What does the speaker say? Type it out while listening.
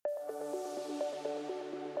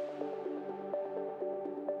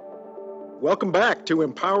Welcome back to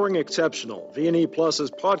Empowering Exceptional, V&E Plus's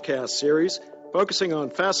podcast series focusing on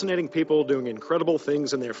fascinating people doing incredible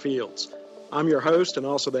things in their fields. I'm your host and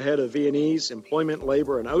also the head of V&E's Employment,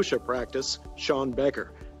 Labor, and OSHA practice, Sean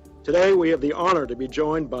Becker. Today we have the honor to be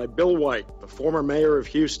joined by Bill White, the former mayor of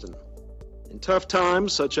Houston. In tough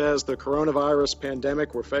times such as the coronavirus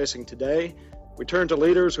pandemic we're facing today, we turn to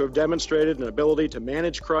leaders who have demonstrated an ability to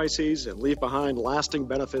manage crises and leave behind lasting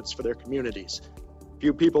benefits for their communities.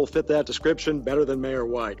 Few people fit that description better than Mayor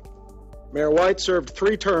White. Mayor White served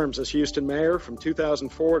 3 terms as Houston mayor from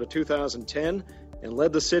 2004 to 2010 and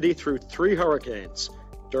led the city through 3 hurricanes.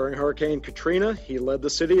 During Hurricane Katrina, he led the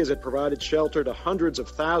city as it provided shelter to hundreds of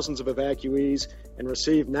thousands of evacuees and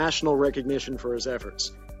received national recognition for his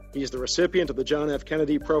efforts. He's the recipient of the John F.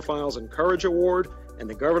 Kennedy Profiles in Courage Award and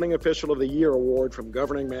the Governing Official of the Year Award from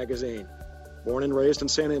Governing Magazine. Born and raised in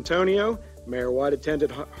San Antonio, Mayor White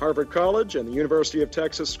attended Harvard College and the University of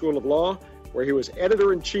Texas School of Law, where he was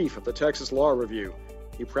editor-in-chief of the Texas Law Review.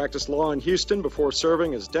 He practiced law in Houston before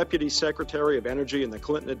serving as Deputy Secretary of Energy in the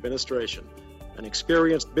Clinton administration. An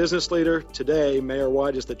experienced business leader, today Mayor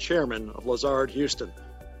White is the chairman of Lazard Houston.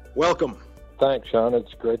 Welcome. Thanks, Sean.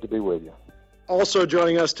 It's great to be with you. Also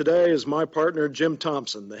joining us today is my partner, Jim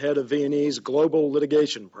Thompson, the head of V&E's Global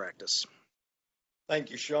Litigation Practice. Thank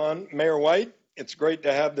you, Sean. Mayor White, it's great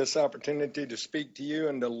to have this opportunity to speak to you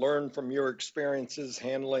and to learn from your experiences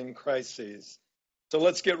handling crises. So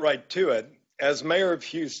let's get right to it. As mayor of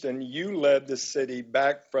Houston, you led the city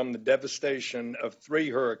back from the devastation of 3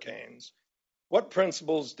 hurricanes. What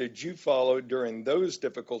principles did you follow during those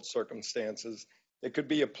difficult circumstances that could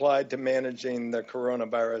be applied to managing the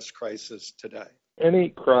coronavirus crisis today? Any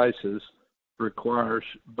crisis requires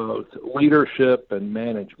both leadership and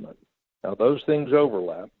management. Now, those things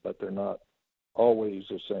overlap, but they're not always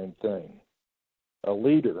the same thing. A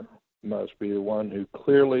leader must be the one who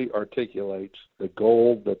clearly articulates the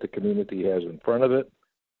goal that the community has in front of it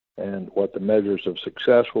and what the measures of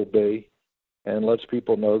success will be, and lets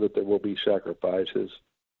people know that there will be sacrifices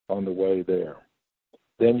on the way there.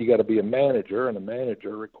 Then you got to be a manager, and a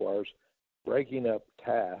manager requires breaking up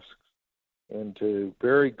tasks into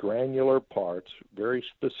very granular parts, very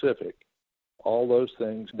specific, all those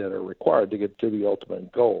things that are required to get to the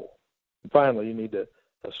ultimate goal. And finally, you need to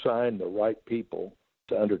assign the right people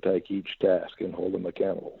to undertake each task and hold them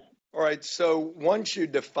accountable. All right, so once you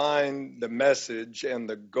define the message and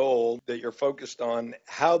the goal that you're focused on,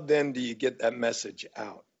 how then do you get that message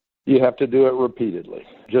out? You have to do it repeatedly.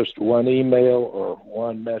 Just one email or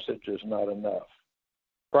one message is not enough.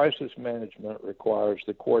 Crisis management requires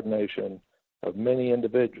the coordination of many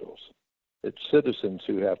individuals. It's citizens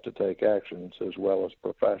who have to take actions as well as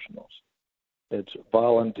professionals. It's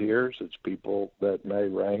volunteers. It's people that may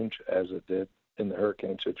range, as it did in the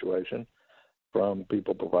hurricane situation, from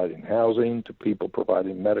people providing housing to people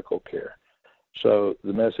providing medical care. So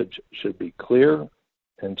the message should be clear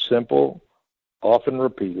and simple, often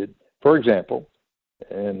repeated. For example,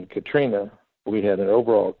 in Katrina, we had an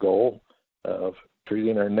overall goal of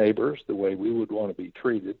treating our neighbors the way we would want to be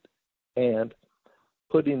treated and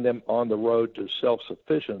putting them on the road to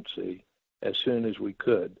self-sufficiency as soon as we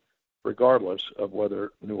could, regardless of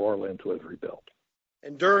whether New Orleans was rebuilt.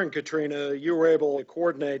 And during Katrina, you were able to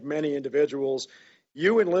coordinate many individuals.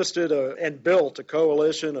 You enlisted and built a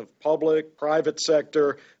coalition of public, private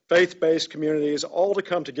sector, faith-based communities, all to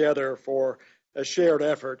come together for a shared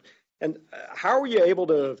effort. And how were you able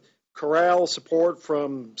to corral support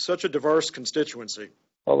from such a diverse constituency?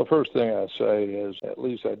 Well, the first thing I say is at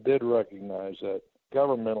least I did recognize that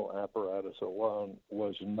governmental apparatus alone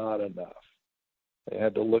was not enough. They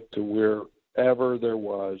had to look to wherever there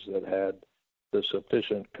was that had the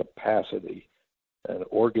sufficient capacity and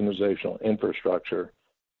organizational infrastructure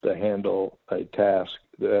to handle a task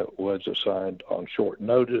that was assigned on short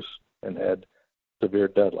notice and had severe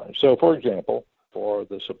deadlines. So, for example, for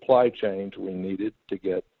the supply chains we needed to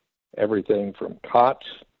get everything from cots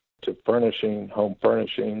to furnishing, home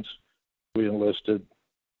furnishings, we enlisted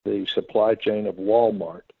the supply chain of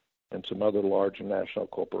Walmart and some other large national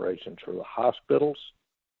corporations. For the hospitals,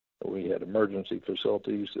 we had emergency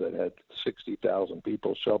facilities that had 60,000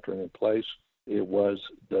 people sheltering in place. It was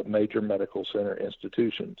the major medical center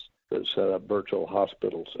institutions that set up virtual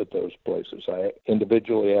hospitals at those places. I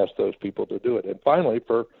individually asked those people to do it. And finally,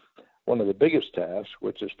 for one of the biggest tasks,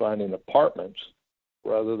 which is finding apartments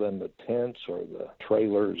rather than the tents or the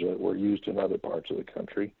trailers that were used in other parts of the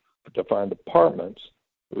country, but to find apartments,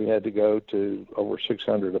 we had to go to over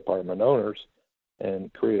 600 apartment owners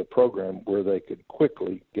and create a program where they could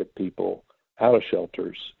quickly get people out of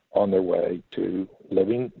shelters on their way to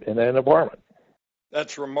living in an apartment.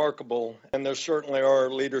 That's remarkable. And there certainly are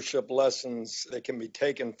leadership lessons that can be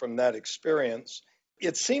taken from that experience.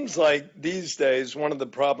 It seems like these days, one of the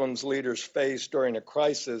problems leaders face during a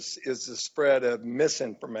crisis is the spread of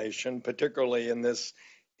misinformation, particularly in this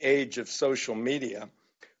age of social media.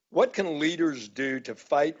 What can leaders do to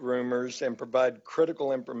fight rumors and provide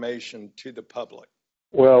critical information to the public?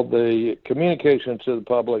 Well, the communication to the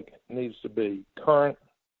public needs to be current,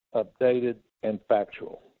 updated, and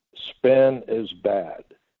factual. Spin is bad.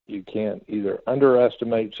 You can't either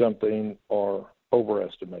underestimate something or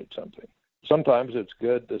overestimate something. Sometimes it's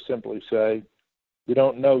good to simply say, you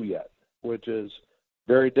don't know yet, which is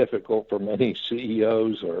very difficult for many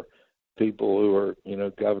CEOs or people who are,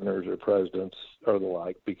 governors or presidents or the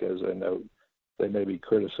like, because they know they may be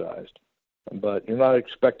criticized. But you're not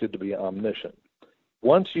expected to be omniscient.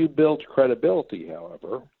 Once you build credibility,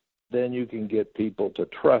 however, then you can get people to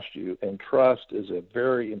trust you, and trust is a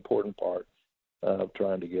very important part of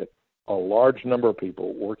trying to get a large number of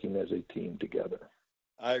people working as a team together.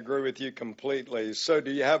 I agree with you completely. So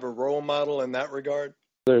do you have a role model in that regard?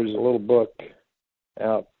 There's a little book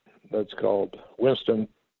out that's called Winston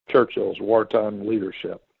Churchill's Wartime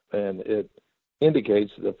Leadership, and it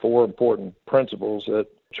indicates the 4 important principles that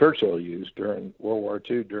Churchill used during World War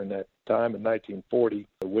II, during that time in 1940,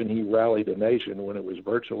 when he rallied a nation when it was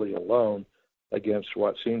virtually alone against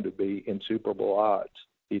what seemed to be insuperable odds.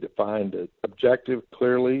 He defined the objective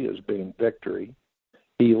clearly as being victory.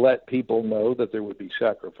 He let people know that there would be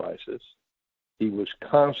sacrifices. He was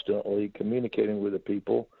constantly communicating with the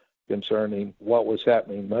people concerning what was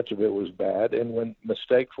happening. Much of it was bad, and when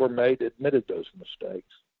mistakes were made, admitted those mistakes.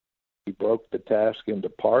 He broke the task into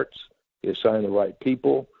parts. He assigned the right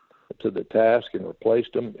people to the task and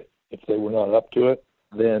replaced them if they were not up to it.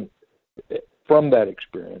 Then from that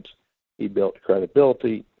experience, he built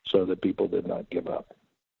credibility so that people did not give up.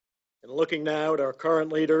 And looking now at our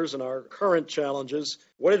current leaders and our current challenges,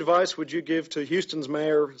 what advice would you give to Houston's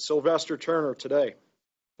Mayor Sylvester Turner today?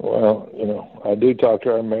 Well, I do talk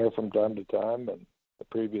to our mayor from time to time, and the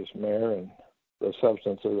previous mayor, and the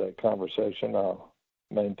substance of that conversation I'll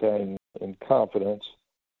maintain in confidence.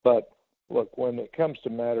 But look, when it comes to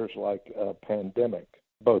matters like a pandemic,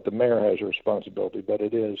 both the mayor has a responsibility, but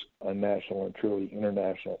it is a national and truly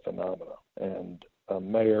international phenomenon. And a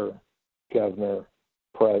mayor, governor,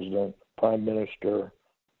 president, prime minister,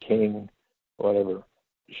 king, whatever,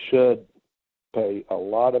 should pay a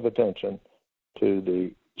lot of attention to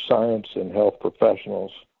the science and health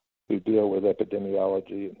professionals who deal with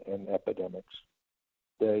epidemiology and epidemics.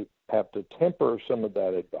 They have to temper some of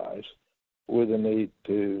that advice with a need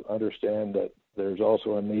to understand that there's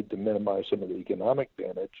also a need to minimize some of the economic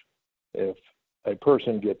damage. If a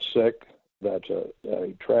person gets sick, that's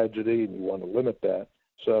a tragedy, and you want to limit that.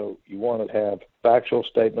 So you want to have factual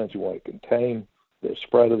statements, you want to contain the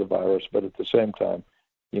spread of the virus, but at the same time,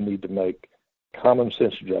 you need to make common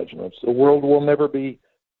sense judgments. The world will never be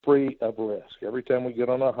free of risk. Every time we get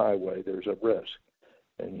on a highway, there's a risk,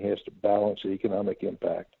 and he has to balance the economic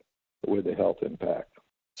impact with the health impact.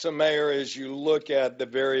 So, Mayor, as you look at the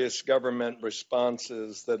various government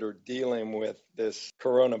responses that are dealing with this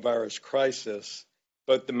coronavirus crisis,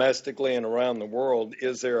 both domestically and around the world,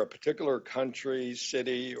 is there a particular country,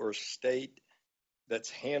 city, or state that's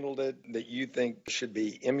handled it that you think should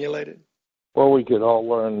be emulated? Well, we could all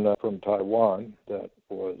learn from Taiwan, that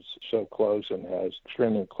was so close and has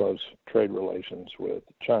extremely close trade relations with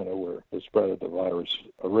China, where the spread of the virus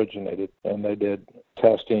originated. And they did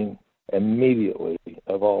testing immediately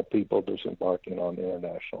of all people disembarking on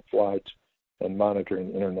international flights and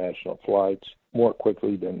monitoring international flights more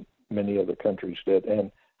quickly than many other countries did.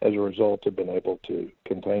 And as a result, have been able to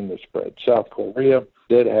contain the spread. South Korea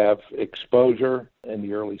did have exposure in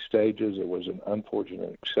the early stages. It was an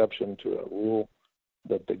unfortunate exception to a rule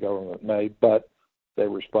that the government made, but they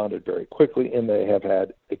responded very quickly, and they have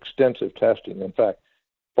had extensive testing. In fact,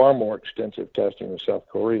 far more extensive testing in South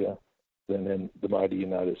Korea than in the mighty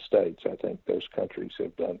United States. I think those countries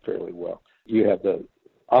have done fairly well. You have the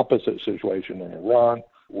opposite situation in Iran,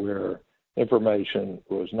 where information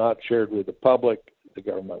was not shared with the public. The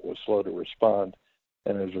government was slow to respond,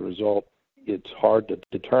 and as a result, it's hard to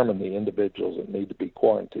determine the individuals that need to be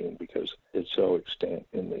quarantined because it's so extant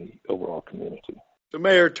in the overall community. So,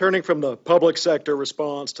 Mayor, turning from the public sector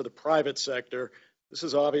response to the private sector, this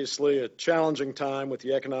is obviously a challenging time with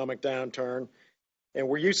the economic downturn. And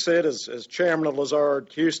where you sit as chairman of Lazard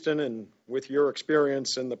Houston, and with your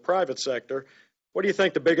experience in the private sector, what do you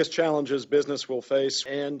think the biggest challenges business will face,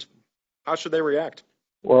 and how should they react?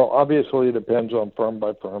 Well, obviously it depends on firm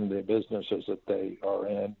by firm, the businesses that they are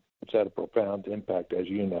in. It's had a profound impact, as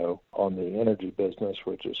you know, on the energy business,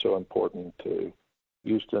 which is so important to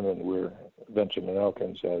Houston, and Vincent and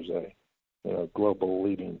Elkins has a global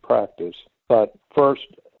leading practice. But first,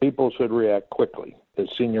 people should react quickly. The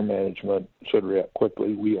senior management should react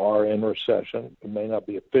quickly. We are in recession. It may not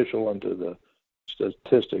be official until the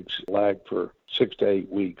statistics lag for 6 to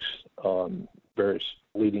 8 weeks on various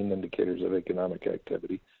leading indicators of economic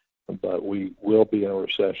activity, but we will be in a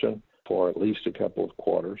recession for at least a couple of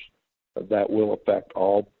quarters. That will affect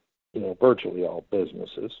virtually all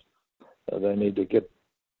businesses. They need to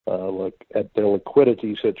look at their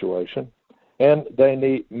liquidity situation, and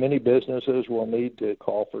many businesses will need to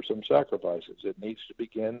call for some sacrifices. It needs to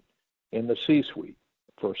begin in the C-suite.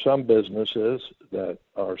 For some businesses that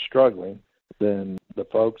are struggling, then the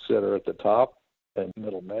folks that are at the top and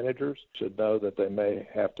middle managers should know that they may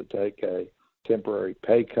have to take a temporary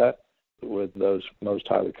pay cut, with those most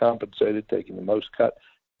highly compensated taking the most cut.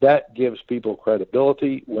 That gives people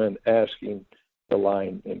credibility when asking the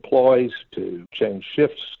line employees to change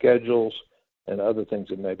shift schedules and other things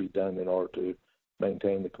that may be done in order to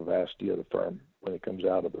maintain the capacity of the firm when it comes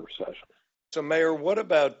out of the recession. So, Mayor, what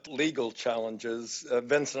about legal challenges?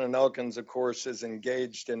 Vincent & Elkins, of course, is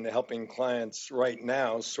engaged in helping clients right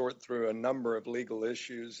now sort through a number of legal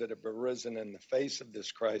issues that have arisen in the face of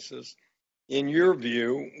this crisis. In your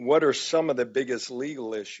view, what are some of the biggest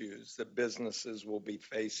legal issues that businesses will be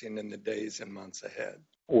facing in the days and months ahead?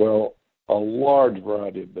 Well, a large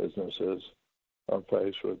variety of businesses are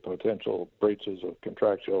faced with potential breaches of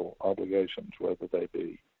contractual obligations, whether they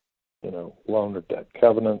be, loan or debt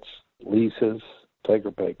covenants, leases,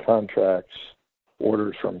 take-or-pay contracts,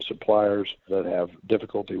 orders from suppliers that have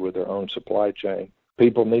difficulty with their own supply chain.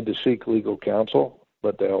 People need to seek legal counsel,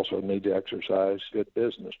 but they also need to exercise good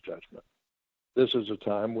business judgment. This is a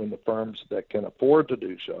time when the firms that can afford to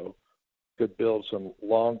do so could build some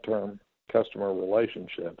long-term customer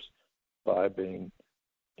relationships by being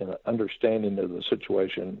understanding of the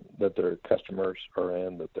situation that their customers are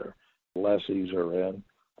in, that their lessees are in.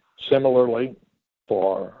 Similarly,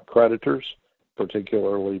 for creditors,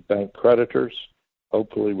 particularly bank creditors,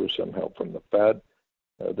 hopefully with some help from the Fed,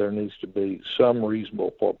 there needs to be some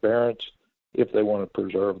reasonable forbearance if they want to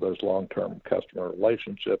preserve those long-term customer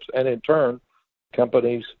relationships. And in turn,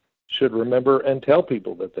 companies should remember and tell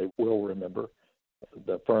people that they will remember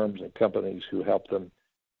the firms and companies who helped them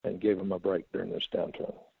and gave them a break during this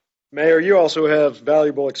downturn. Mayor, you also have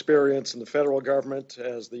valuable experience in the federal government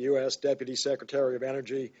as the U.S. Deputy Secretary of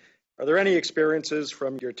Energy. Are there any experiences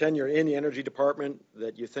from your tenure in the Energy Department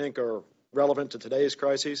that you think are relevant to today's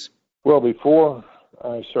crises? Well, before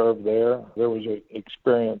I served there was an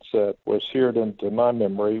experience that was seared into my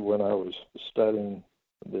memory when I was studying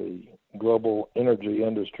the global energy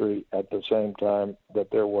industry at the same time that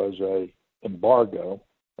there was a embargo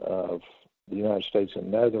of the United States and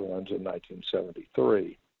Netherlands in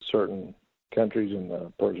 1973. Certain countries in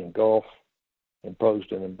the Persian Gulf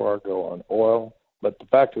imposed an embargo on oil, but the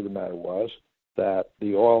fact of the matter was that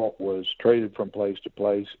the oil was traded from place to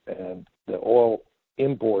place, and the oil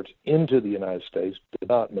imports into the United States did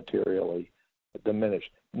not materially diminish.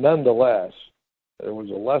 Nonetheless, there was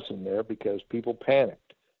a lesson there because people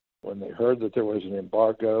panicked. When they heard that there was an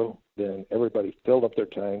embargo, then everybody filled up their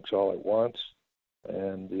tanks all at once,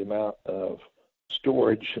 and the amount of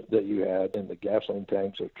storage that you had in the gasoline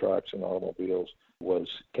tanks of trucks and automobiles was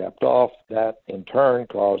capped off. That, in turn,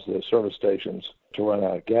 caused the service stations to run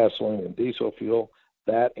out of gasoline and diesel fuel.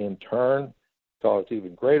 That, in turn, caused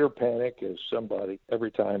even greater panic as somebody,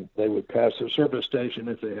 every time they would pass a service station,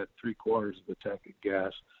 if they had 3/4 of a tank of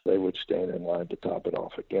gas, they would stand in line to top it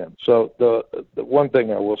off again. So the one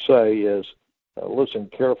thing I will say is listen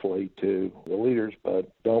carefully to the leaders,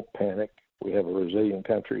 but don't panic. We have a resilient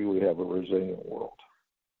country. We have a resilient world.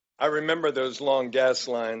 I remember those long gas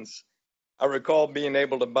lines. I recall being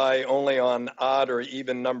able to buy only on odd or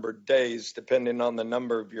even numbered days, depending on the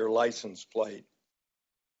number of your license plate.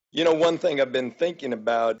 One thing I've been thinking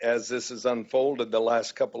about as this has unfolded the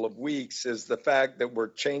last couple of weeks is the fact that we're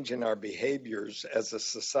changing our behaviors as a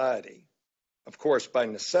society. Of course, by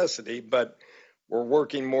necessity, but we're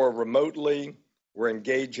working more remotely. We're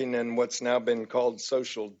engaging in what's now been called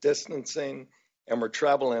social distancing, and we're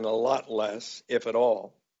traveling a lot less, if at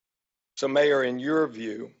all. So, Mayor, in your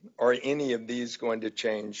view, are any of these going to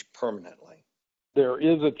change permanently? There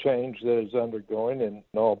is a change that is undergoing in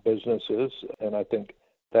all businesses, and I think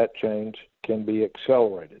that change can be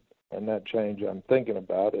accelerated. And that change I'm thinking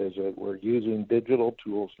about is that we're using digital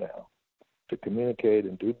tools now to communicate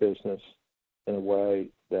and do business in a way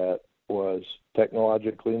that was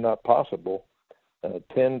technologically not possible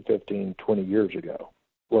 10, 15, 20 years ago.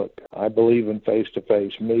 Look, I believe in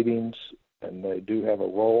face-to-face meetings, and they do have a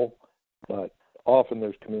role, but Often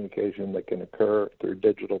there's communication that can occur through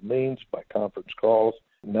digital means by conference calls.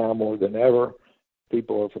 Now more than ever,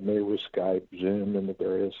 people are familiar with Skype, Zoom, and the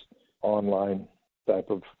various online type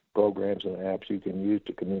of programs and apps you can use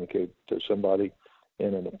to communicate to somebody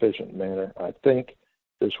in an efficient manner. I think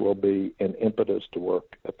this will be an impetus to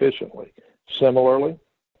work efficiently. Similarly,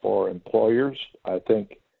 for employers, I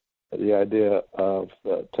think the idea of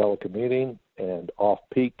telecommuting and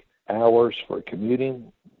off-peak hours for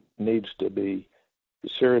commuting needs to be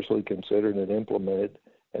seriously considered and implemented,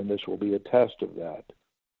 and this will be a test of that.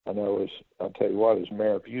 I know, I'll tell you what, as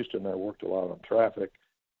mayor of Houston, I worked a lot on traffic,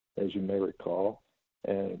 as you may recall,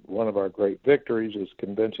 and one of our great victories is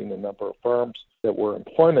convincing a number of firms that were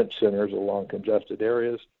employment centers along congested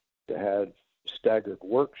areas to have staggered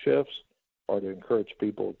work shifts or to encourage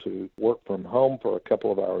people to work from home for a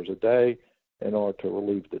couple of hours a day in order to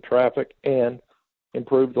relieve the traffic and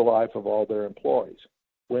improve the life of all their employees.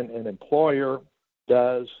 When an employer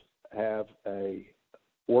does have a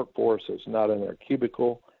workforce that's not in their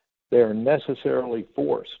cubicle, they are necessarily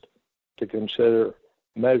forced to consider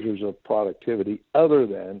measures of productivity other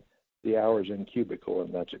than the hours in cubicle,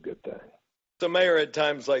 and that's a good thing. So, Mayor, at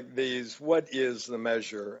times like these, what is the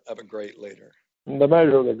measure of a great leader? The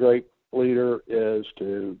measure of a great leader is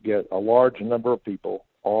to get a large number of people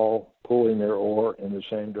all pulling their oar in the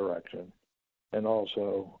same direction and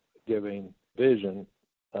also giving vision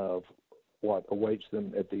of what awaits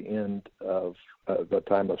them at the end of the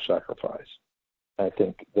time of sacrifice. I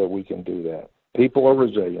think that we can do that. People are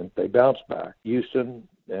resilient. They bounce back. Houston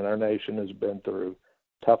and our nation has been through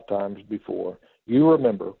tough times before. You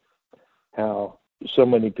remember how so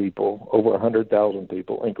many people, over 100,000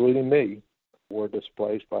 people, including me, were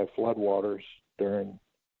displaced by floodwaters during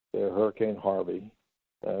the Hurricane Harvey,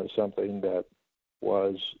 something that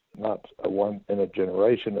was not a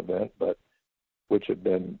one-in-a-generation event, but which had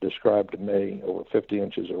been described to me, over 50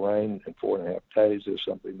 inches of rain in 4.5 days, as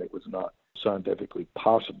something that was not scientifically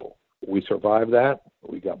possible. We survived that.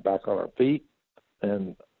 We got back on our feet,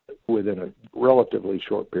 and within a relatively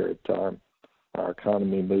short period of time, our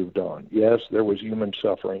economy moved on. Yes, there was human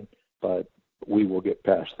suffering, but we will get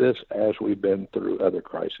past this as we've been through other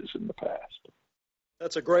crises in the past.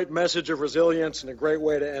 That's a great message of resilience and a great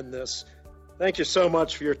way to end this. Thank you so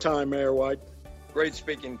much for your time, Mayor White. Great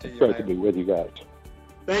speaking to you, Great Mayor. to be with you guys.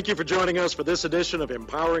 Thank you for joining us for this edition of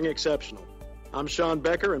Empowering Exceptional. I'm Sean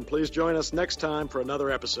Becker, and please join us next time for another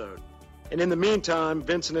episode. And in the meantime,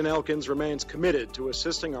 Vincent & Elkins remains committed to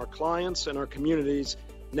assisting our clients and our communities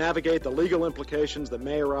navigate the legal implications that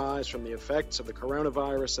may arise from the effects of the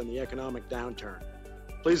coronavirus and the economic downturn.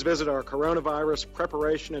 Please visit our coronavirus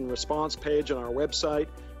preparation and response page on our website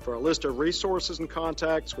for a list of resources and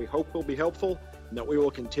contacts we hope will be helpful and that we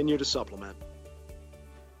will continue to supplement.